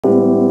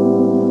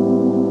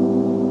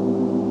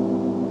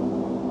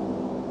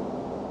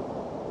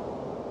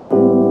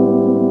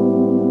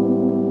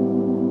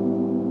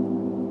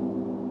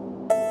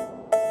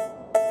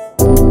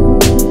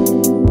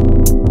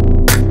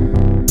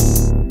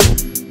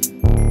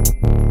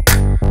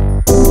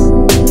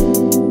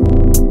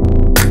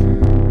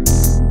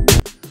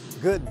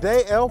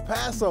Today, El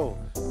Paso.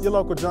 Your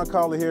local junk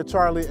caller here,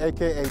 Charlie,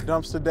 AKA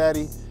Dumpster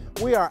Daddy.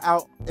 We are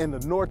out in the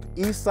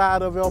northeast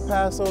side of El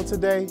Paso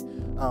today.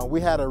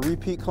 We had a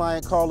repeat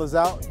client call us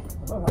out.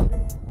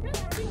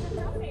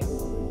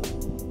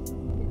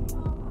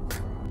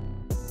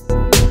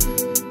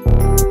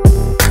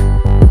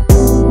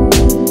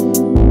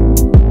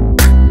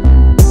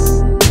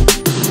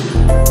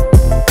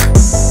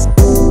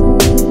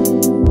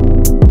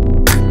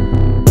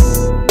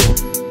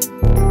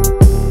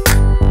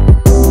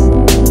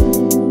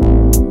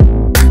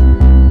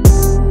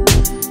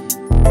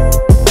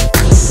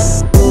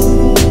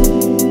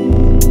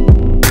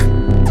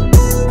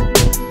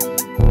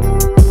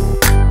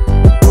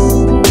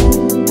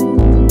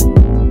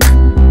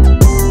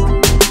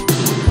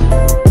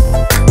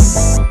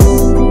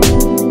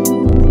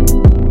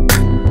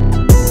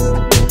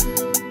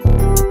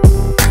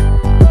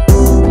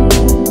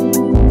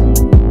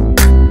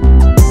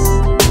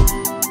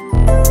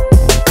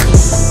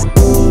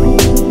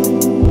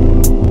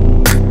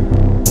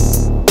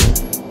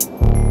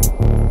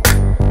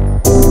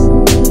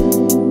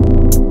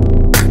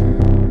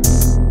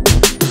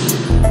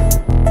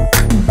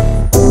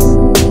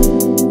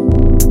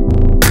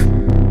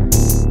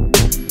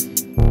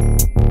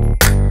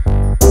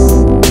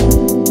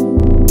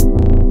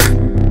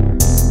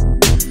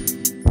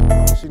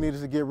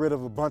 To get rid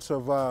of a bunch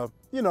of,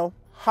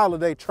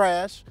 holiday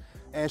trash.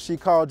 And she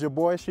called your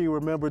boy, she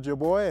remembered your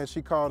boy, and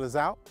she called us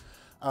out.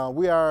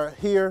 We are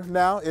here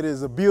now. It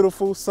is a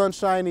beautiful,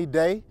 sunshiny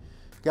day.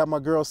 Got my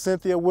girl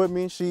Cynthia with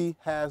me. She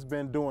has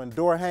been doing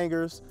door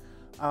hangers.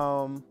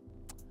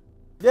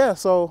 Yeah,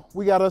 so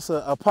we got us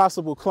a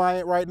possible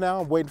client right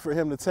now. I'm waiting for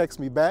him to text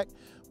me back.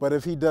 But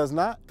if he does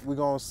not, we're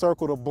gonna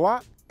circle the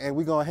block and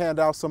we're gonna hand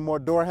out some more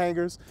door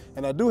hangers.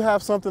 And I do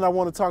have something I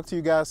want to talk to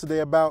you guys today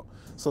about,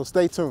 so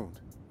stay tuned.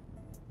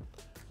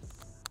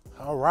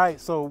 All right,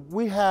 so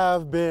we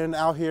have been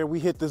out here. We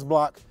hit this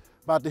block,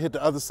 about to hit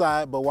the other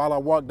side, but while I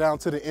walk down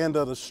to the end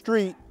of the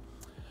street,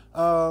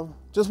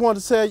 just wanted to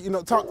say,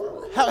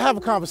 have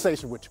a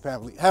conversation with you,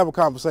 family. Have a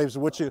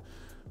conversation with you.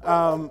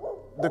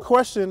 The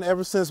question,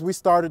 ever since we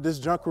started this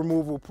junk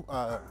removal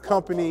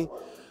company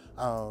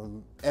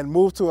and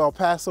moved to El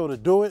Paso to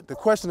do it, the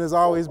question has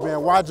always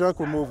been, why junk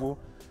removal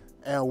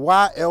and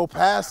why El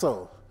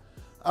Paso?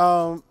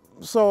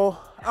 So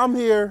I'm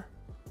here,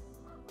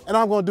 and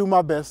I'm gonna do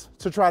my best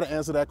to try to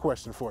answer that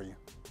question for you.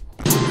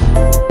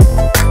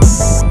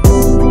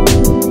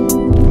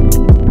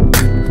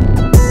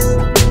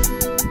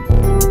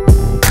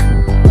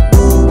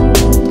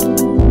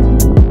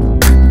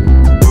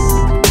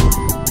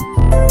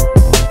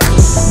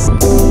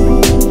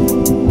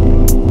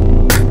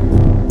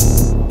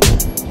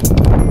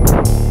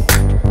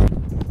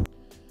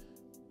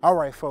 All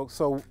right, folks,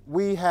 so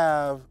we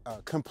have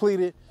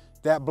completed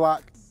that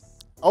block.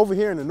 Over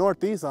here in the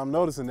Northeast, I'm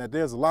noticing that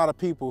there's a lot of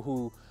people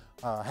who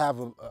have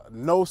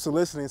no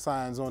soliciting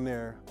signs on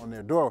their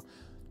door.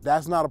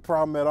 That's not a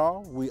problem at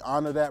all. We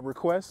honor that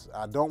request.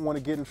 I don't want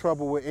to get in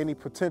trouble with any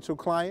potential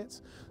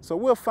clients. So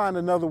we'll find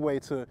another way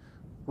to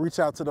reach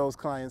out to those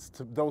clients,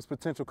 to those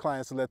potential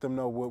clients, to let them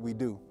know what we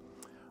do.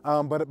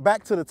 But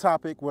back to the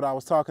topic, what I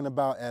was talking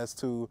about as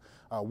to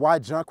why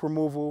junk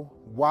removal,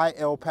 why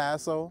El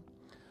Paso.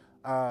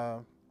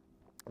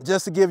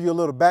 Just to give you a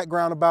little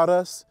background about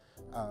us,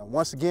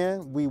 once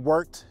again, we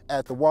worked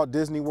at the Walt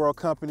Disney World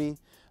Company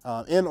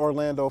in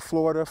Orlando,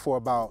 Florida for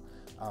about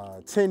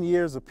 10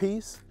 years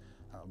apiece,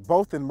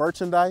 both in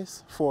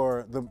merchandise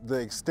for the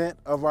extent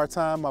of our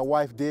time. My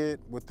wife did,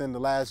 within the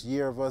last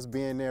year of us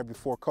being there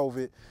before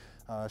COVID,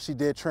 she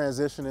did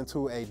transition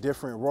into a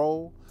different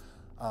role,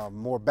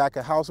 more back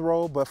of house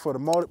role, but for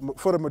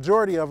the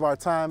majority of our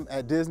time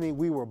at Disney,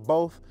 we were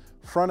both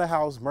front of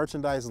house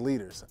merchandise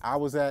leaders. I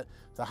was at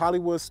the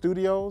Hollywood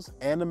Studios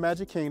and the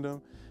Magic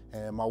Kingdom,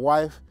 and my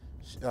wife,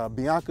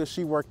 Bianca,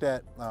 she worked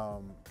at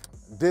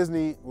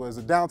Disney, was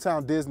a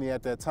downtown Disney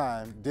at that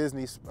time,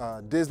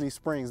 Disney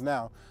Springs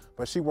now,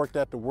 but she worked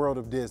at the World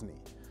of Disney.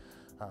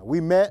 We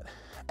met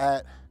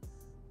at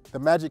the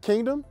Magic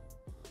Kingdom,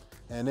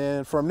 and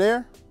then from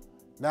there,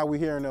 now we're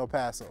here in El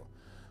Paso.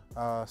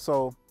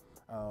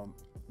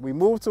 We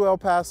moved to El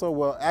Paso.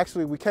 Well,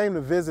 actually, we came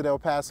to visit El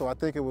Paso, I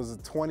think it was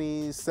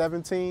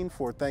 2017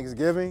 for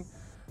Thanksgiving.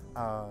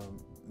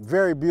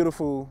 Very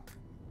beautiful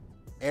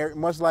area,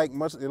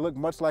 it looked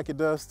much like it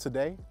does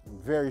today.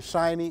 Very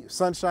shiny,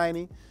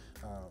 sunshiny,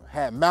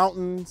 had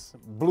mountains,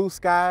 blue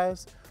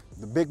skies,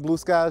 the big blue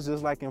skies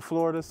just like in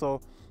Florida.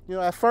 So,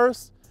 at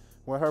first,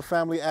 when her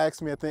family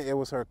asked me, I think it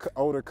was her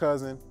older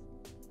cousin,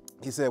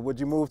 he said, would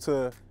you move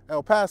to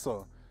El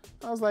Paso?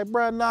 I was like,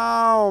 bruh,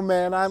 no,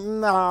 man,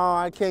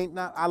 I can't.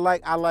 I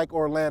like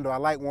Orlando. I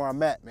like where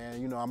I'm at,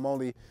 man. I'm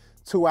only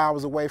 2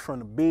 hours away from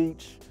the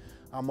beach.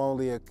 I'm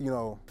only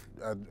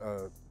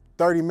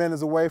 30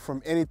 minutes away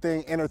from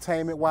anything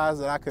entertainment-wise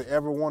that I could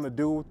ever want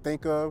to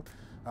think of.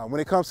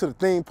 When it comes to the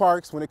theme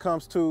parks, when it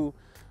comes to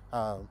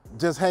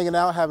just hanging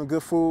out, having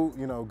good food,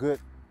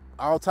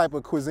 all type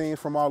of cuisine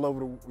from all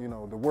over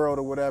the world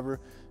or whatever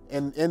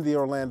in the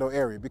Orlando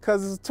area,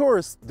 because it's a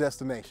tourist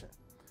destination.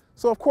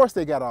 So of course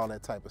they got all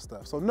that type of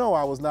stuff. So no,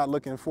 I was not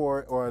looking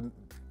for it or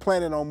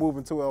planning on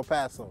moving to El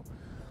Paso.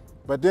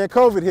 But then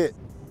COVID hit.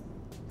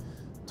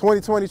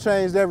 2020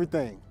 changed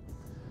everything.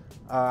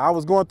 I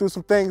was going through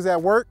some things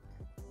at work,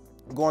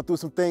 going through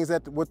some things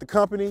with the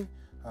company,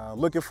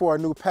 looking for a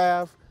new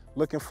path,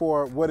 looking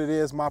for what it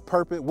is, my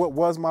purpose, what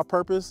was my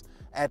purpose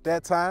at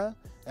that time,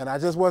 and I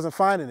just wasn't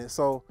finding it.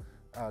 So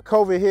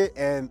COVID hit,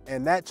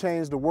 and that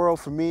changed the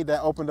world for me.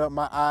 That opened up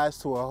my eyes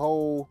to a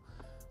whole,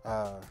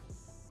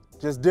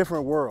 just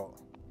different world.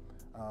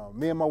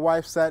 Me and my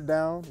wife sat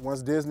down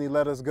once Disney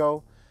let us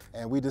go,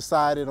 and we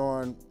decided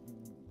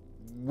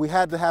we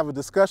had to have a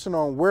discussion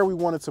on where we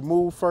wanted to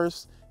move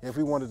first, if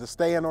we wanted to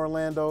stay in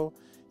Orlando,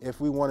 if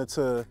we wanted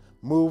to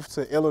move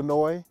to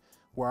Illinois,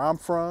 where I'm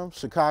from,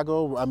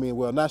 Chicago. I mean,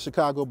 well, not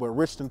Chicago, but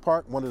Richton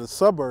Park, one of the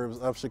suburbs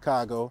of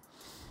Chicago.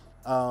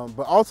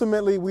 But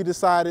ultimately, we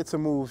decided to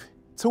move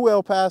to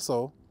El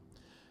Paso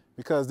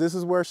because this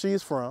is where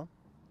she's from.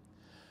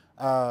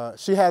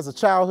 She has a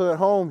childhood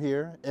home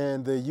here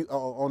in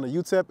on the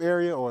UTEP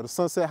area or the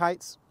Sunset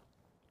Heights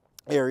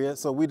area.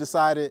 So we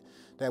decided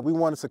that we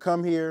wanted to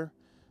come here,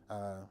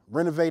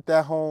 renovate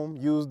that home,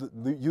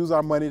 use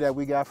our money that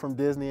we got from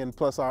Disney and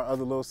plus our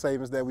other little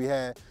savings that we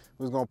had.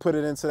 We was gonna put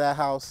it into that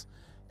house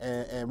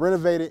and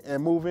renovate it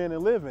and move in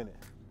and live in it.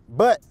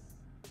 But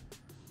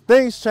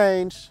things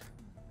changed.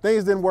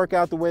 Things didn't work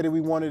out the way that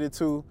we wanted it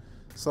to.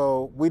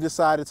 So we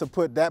decided to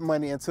put that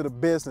money into the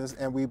business,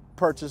 and we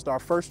purchased our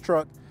first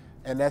truck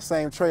and that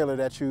same trailer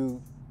that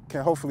you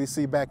can hopefully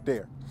see back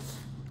there.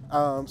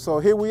 So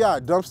here we are.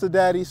 Dumpster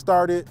Daddy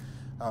started.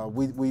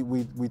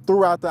 We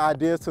threw out the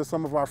ideas to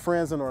some of our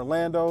friends in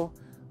Orlando.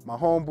 My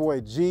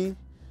homeboy G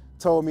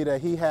told me that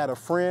he had a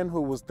friend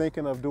who was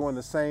thinking of doing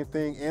the same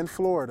thing in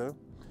Florida,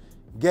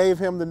 gave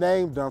him the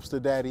name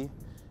Dumpster Daddy,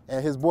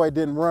 and his boy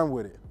didn't run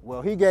with it.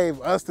 Well, he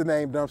gave us the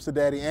name Dumpster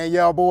Daddy, and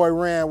y'all boy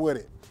ran with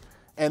it.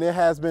 And it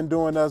has been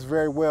doing us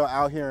very well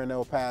out here in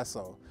El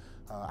Paso.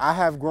 I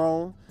have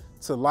grown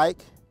to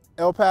like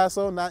El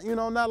Paso,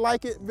 not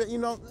like it, but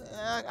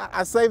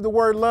I saved the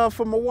word love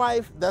for my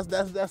wife.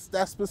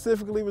 That's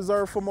specifically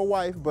reserved for my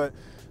wife, but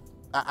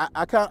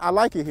I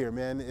like it here,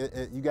 man.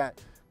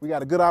 We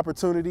got a good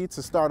opportunity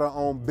to start our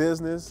own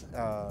business.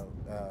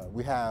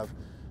 We have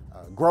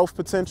growth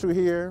potential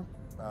here.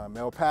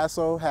 El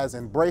Paso has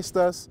embraced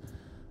us.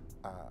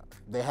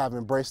 They have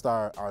embraced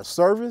our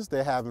service.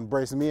 They have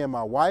embraced me and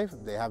my wife.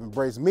 They have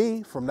embraced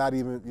me from not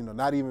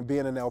even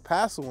being an El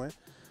Pasoan.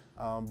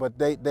 But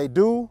they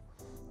do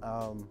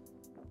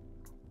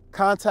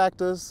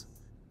contact us,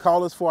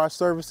 call us for our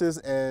services,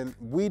 and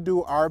we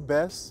do our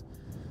best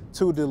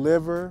to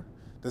deliver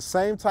the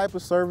same type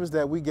of service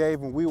that we gave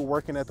when we were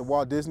working at the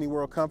Walt Disney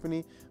World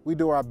Company. We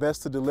do our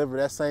best to deliver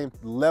that same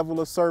level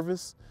of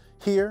service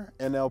here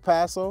in El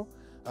Paso.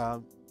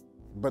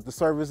 But the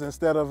service,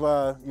 instead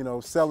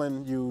of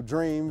selling you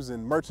dreams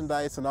and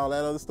merchandise and all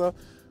that other stuff,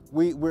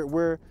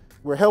 we're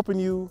helping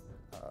you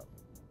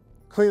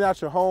clean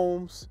out your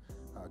homes,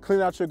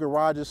 clean out your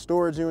garages,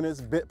 storage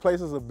units,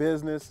 places of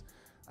business,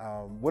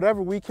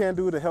 whatever we can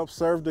do to help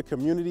serve the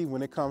community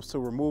when it comes to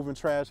removing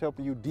trash,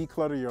 helping you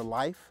declutter your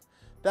life.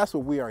 That's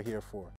what we are here for.